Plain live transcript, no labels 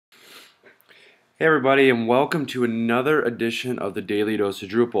Hey everybody, and welcome to another edition of the Daily Dose of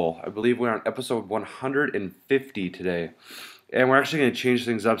Drupal. I believe we're on episode 150 today, and we're actually going to change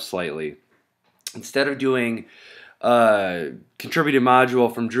things up slightly. Instead of doing contributed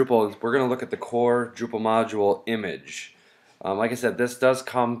module from Drupal, we're going to look at the core Drupal module image. Like I said, this does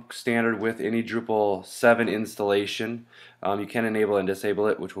come standard with any Drupal 7 installation. You can enable and disable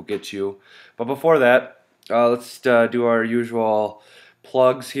it, which we'll get to. But before that, let's do our usual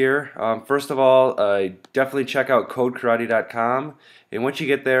plugs here. First of all, definitely check out codekarate.com, and once you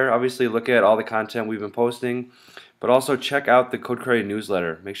get there, obviously look at all the content we've been posting, but also check out the Code Karate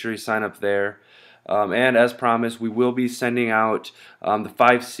newsletter. Make sure you sign up there. And as promised, we will be sending out the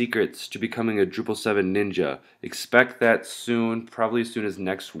 5 secrets to becoming a Drupal 7 ninja. Expect that soon, probably as soon as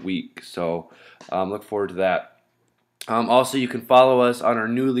next week. So look forward to that. Also, you can follow us on our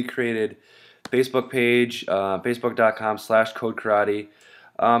newly created Facebook page, facebook.com/codekarate.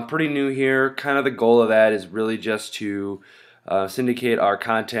 Pretty new here. Kind of the goal of that is really just to syndicate our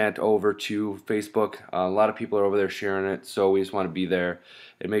content over to Facebook. A lot of people are over there sharing it, so we just want to be there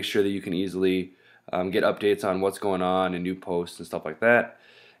and make sure that you can easily get updates on what's going on and new posts and stuff like that.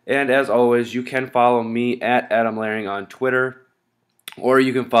 And as always, you can follow me at Adam Laring on Twitter, or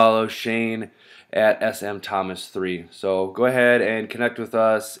you can follow Shane at smthomas3. So go ahead and connect with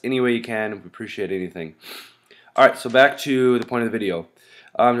us any way you can. We appreciate anything. Alright, so back to the point of the video.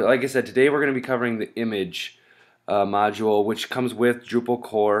 Like I said, today we're going to be covering the image module, which comes with Drupal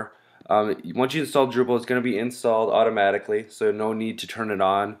core. Once you install Drupal, it's going to be installed automatically, so no need to turn it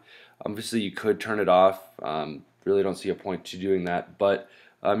on. Obviously, you could turn it off. Really don't see a point to doing that, but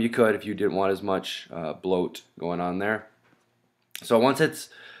you could if you didn't want as much bloat going on there. So once it's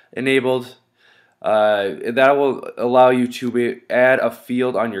enabled, that will allow you to add a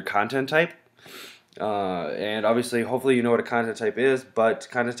field on your content type. And obviously, hopefully you know what a content type is, but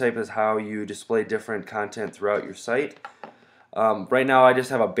content type is how you display different content throughout your site. Right now I just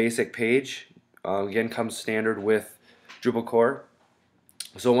have a basic page. Again, comes standard with Drupal core.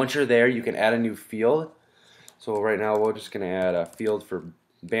 So once you're there, you can add a new field. So right now we're just going to add a field for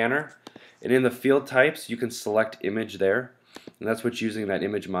banner. And in the field types, you can select image there. And that's what's using that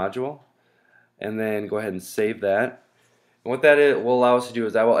image module. And then go ahead and save that. And what that will allow us to do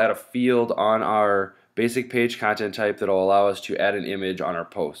is that will add a field on our basic page content type that will allow us to add an image on our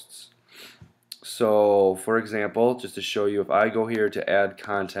posts. So for example, just to show you, if I go here to add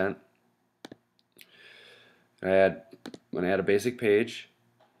content, I'm going to add a basic page,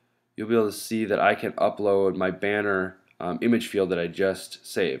 you'll be able to see that I can upload my banner image field that I just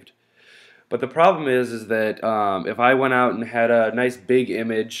saved. But the problem is that if I went out and had a nice big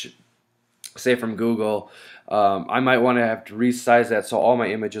image, say from Google, I might want to have to resize that so all my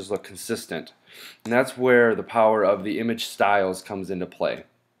images look consistent. And that's where the power of the image styles comes into play.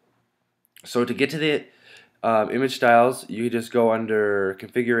 So to get to the image styles, you just go under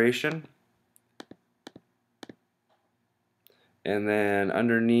configuration, and then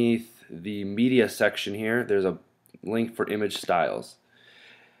underneath the media section here, there's a link for image styles.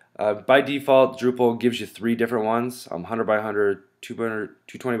 By default, Drupal gives you 3 different ones, 100 by 100,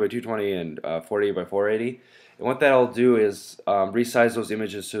 220 by 220, and 480 by 480. And what that'll do is resize those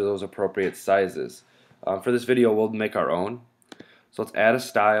images to those appropriate sizes. For this video, we'll make our own. So let's add a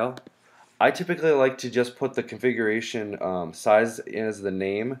style. I typically like to just put the configuration size in as the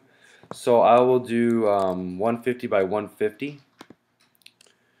name. So I will do 150 by 150.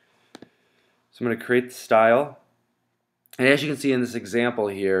 So I'm going to create the style. And as you can see in this example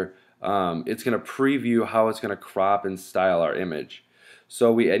here, it's going to preview how it's going to crop and style our image.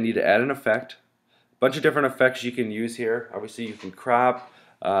 So I need to add an effect. A bunch of different effects you can use here. Obviously you can crop,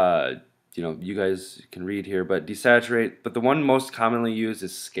 you guys can read here, but desaturate. But the one most commonly used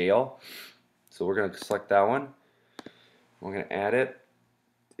is scale. So we're going to select that one. We're going to add it.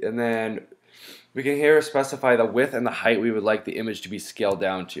 And then we can here specify the width and the height we would like the image to be scaled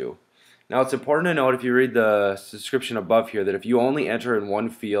down to. Now it's important to note, if you read the description above here, that if you only enter in one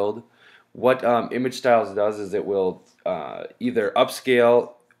field, what image styles does is it will either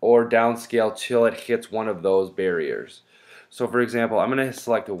upscale or downscale till it hits one of those barriers. So for example, I'm going to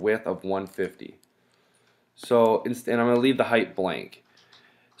select a width of 150. So, and I'm going to leave the height blank.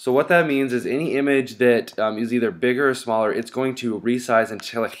 So what that means is any image that is either bigger or smaller, it's going to resize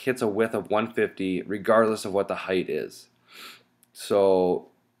until it hits a width of 150 regardless of what the height is. So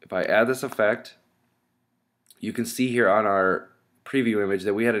if I add this effect, you can see here on our preview image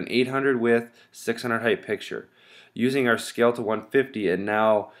that we had an 800 width, 600 height picture. Using our scale to 150, it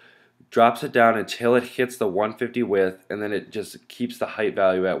now drops it down until it hits the 150 width, and then it just keeps the height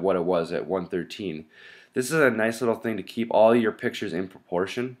value at what it was at 113. This is a nice little thing to keep all your pictures in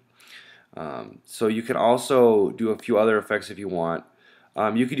proportion. So you can also do a few other effects if you want.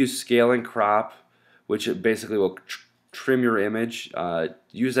 You could use scale and crop, which it basically will trim your image.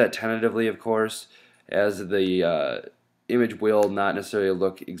 Use that tentatively, of course, as the image will not necessarily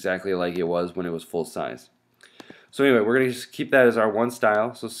look exactly like it was when it was full size. So anyway, we're going to just keep that as our one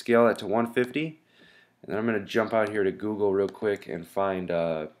style. So scale that to 150. And then I'm going to jump out here to Google real quick and find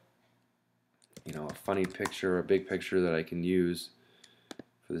you know, a funny picture, a big picture that I can use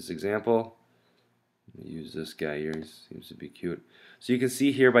for this example. Use this guy here. He seems to be cute. So you can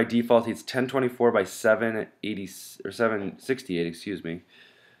see here by default it's 1024 by 780 or 768, excuse me.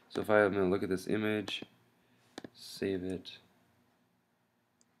 So if I'm going to look at this image, save it.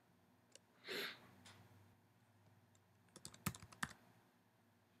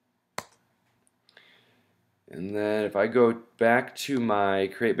 And then if I go back to my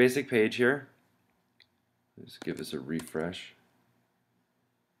create basic page here, let's give this a refresh.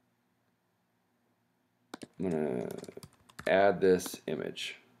 I'm going to add this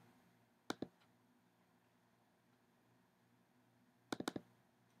image.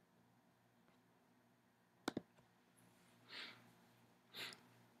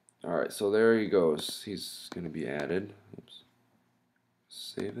 Alright, so there he goes. He's going to be added. Oops.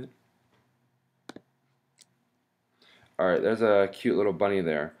 Save it. Alright, there's a cute little bunny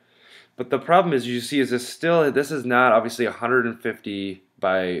there. But the problem is, you see, is this is not obviously 150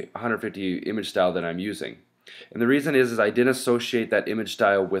 by 150 image style that I'm using. And the reason is I didn't associate that image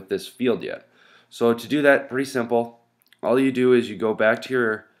style with this field yet. So to do that, pretty simple. All you do is you go back to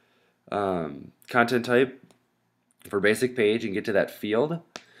your content type for basic page and get to that field.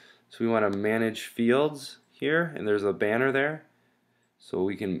 So we want to manage fields here, and there's a banner there. So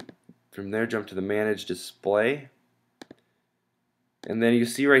we can from there jump to the manage display. And then you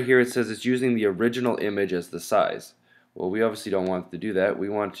see right here it says it's using the original image as the size. Well, we obviously don't want to do that. We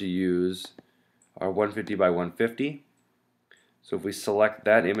want to use our 150 by 150. So if we select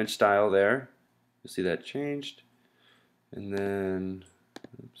that image style there, you'll see that changed. And then,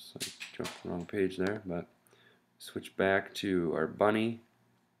 oops, I jumped the wrong page there, but switch back to our bunny.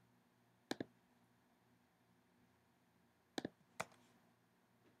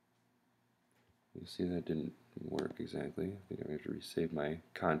 You see that didn't work exactly. I think I have to resave my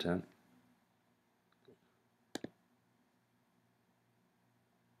content.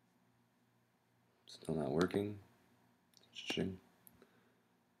 Still not working. Interesting.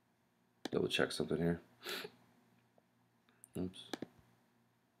 Double check something here. Oops.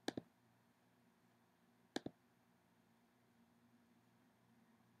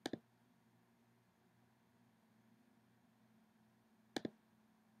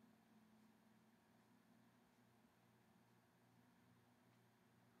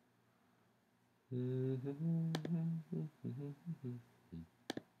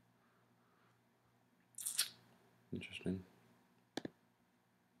 Interesting.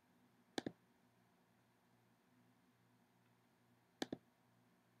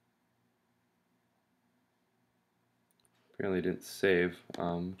 Apparently it didn't save.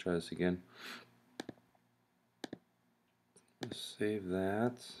 Try this again. Save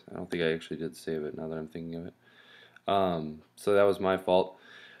that. I don't think I actually did save it now that I'm thinking of it. So that was my fault.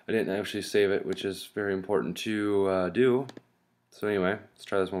 I didn't actually save it, which is very important to do. So anyway, let's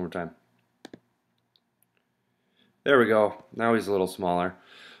try this one more time. There we go. Now he's a little smaller.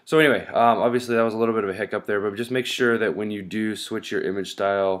 So anyway, obviously that was a little bit of a hiccup there, but just make sure that when you do switch your image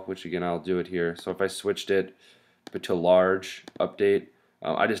style, which again I'll do it here. So if I switched it to large update,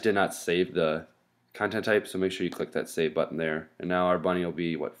 I just did not save the content type, so make sure you click that save button there. And now our bunny will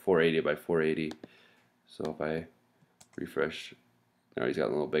be what, 480 by 480. So if I refresh, now he's got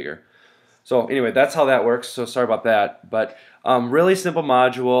a little bigger. So anyway, that's how that works. So sorry about that, but really simple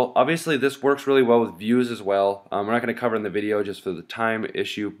module. Obviously this works really well with views as well. We're not going to cover in the video just for the time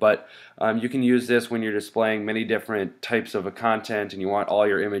issue, but you can use this when you're displaying many different types of content and you want all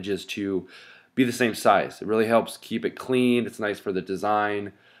your images to be the same size. It really helps keep it clean. It's nice for the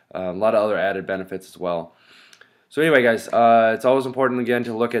design. A lot of other added benefits as well. So anyway guys, it's always important again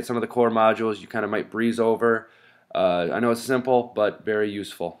to look at some of the core modules you kind of might breeze over. I know it's simple but very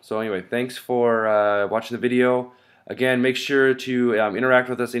useful. So anyway, thanks for watching the video. Again, make sure to interact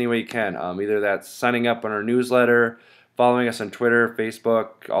with us any way you can. Either that's signing up on our newsletter, following us on Twitter,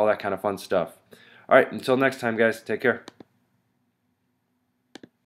 Facebook, all that kind of fun stuff. Alright, until next time guys, take care.